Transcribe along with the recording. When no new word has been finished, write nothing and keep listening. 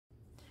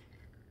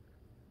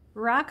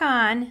rock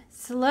on,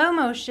 slow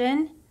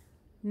motion,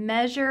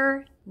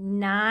 measure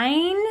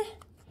 9,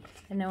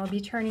 and then we'll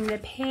be turning the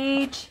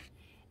page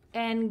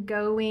and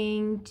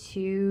going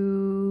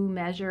to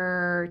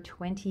measure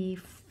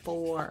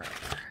 24.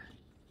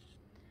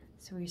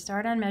 So we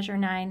start on measure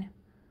 9.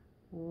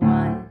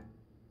 1,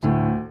 2,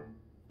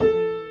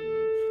 3,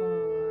 4.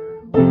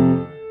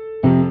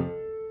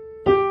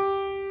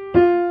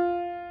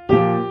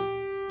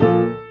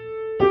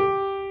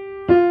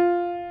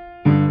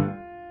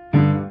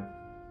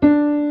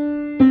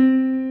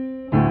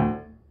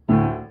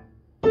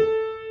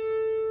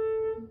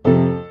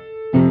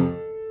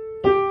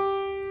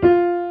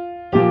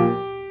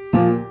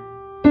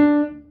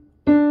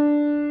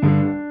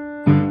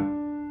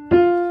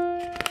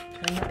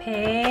 Turn the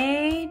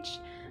page.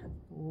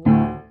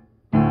 1.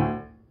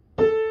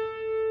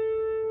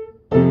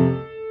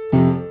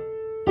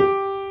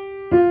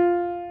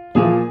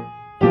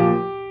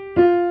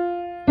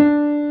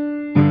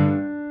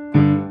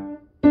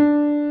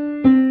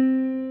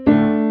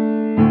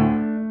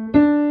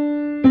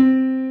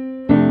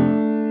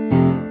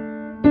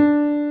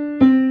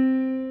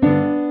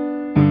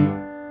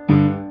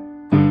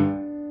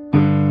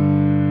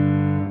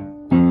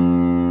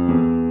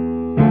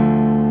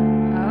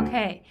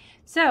 Okay,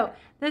 so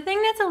the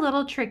thing that's a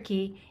little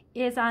tricky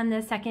is on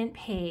the second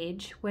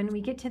page. When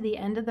we get to the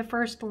end of the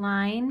first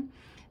line,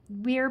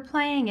 we're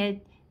playing a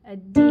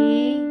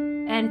D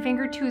and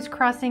finger 2 is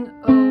crossing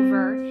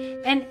over.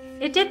 And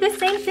it did the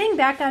same thing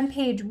back on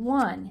page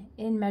 1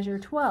 in measure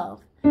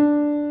 12.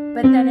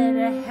 But then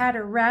it had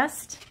a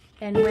rest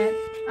and went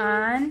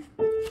on.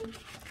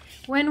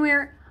 When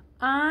we're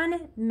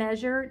on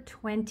measure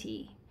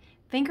 20,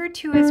 finger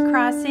 2 is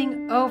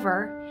crossing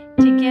over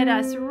to get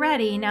us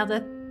ready. Now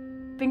the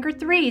finger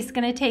 3 is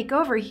going to take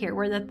over here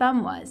where the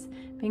thumb was.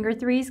 Finger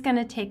 3 is going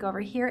to take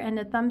over here, and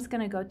the thumb's going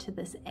to go to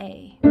this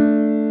A.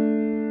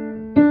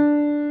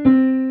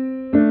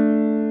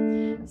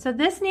 So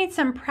this needs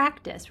some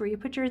practice where you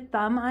put your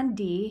thumb on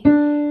D,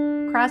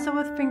 cross it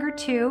with finger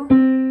 2,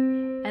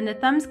 and the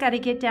thumb's got to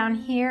get down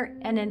here,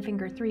 and then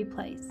finger 3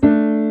 plays.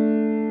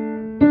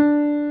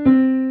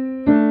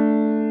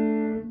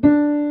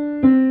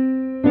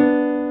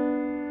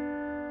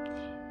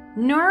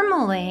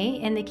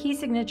 Normally, in the key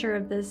signature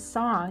of this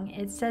song,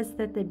 it says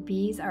that the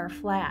B's are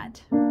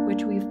flat,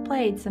 which we've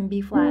played some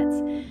B flats.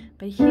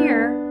 But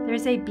here,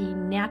 there's a B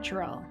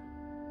natural.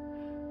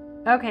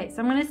 Okay,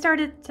 so I'm going to start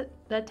at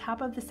the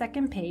top of the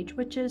second page,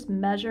 which is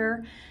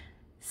measure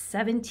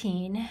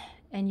 17.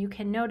 And you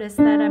can notice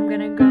that I'm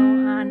going to go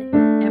on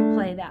and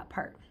play that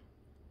part.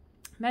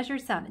 Measure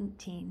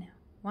 17.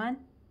 1,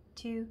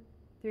 2,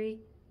 3,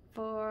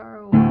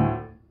 4, 1.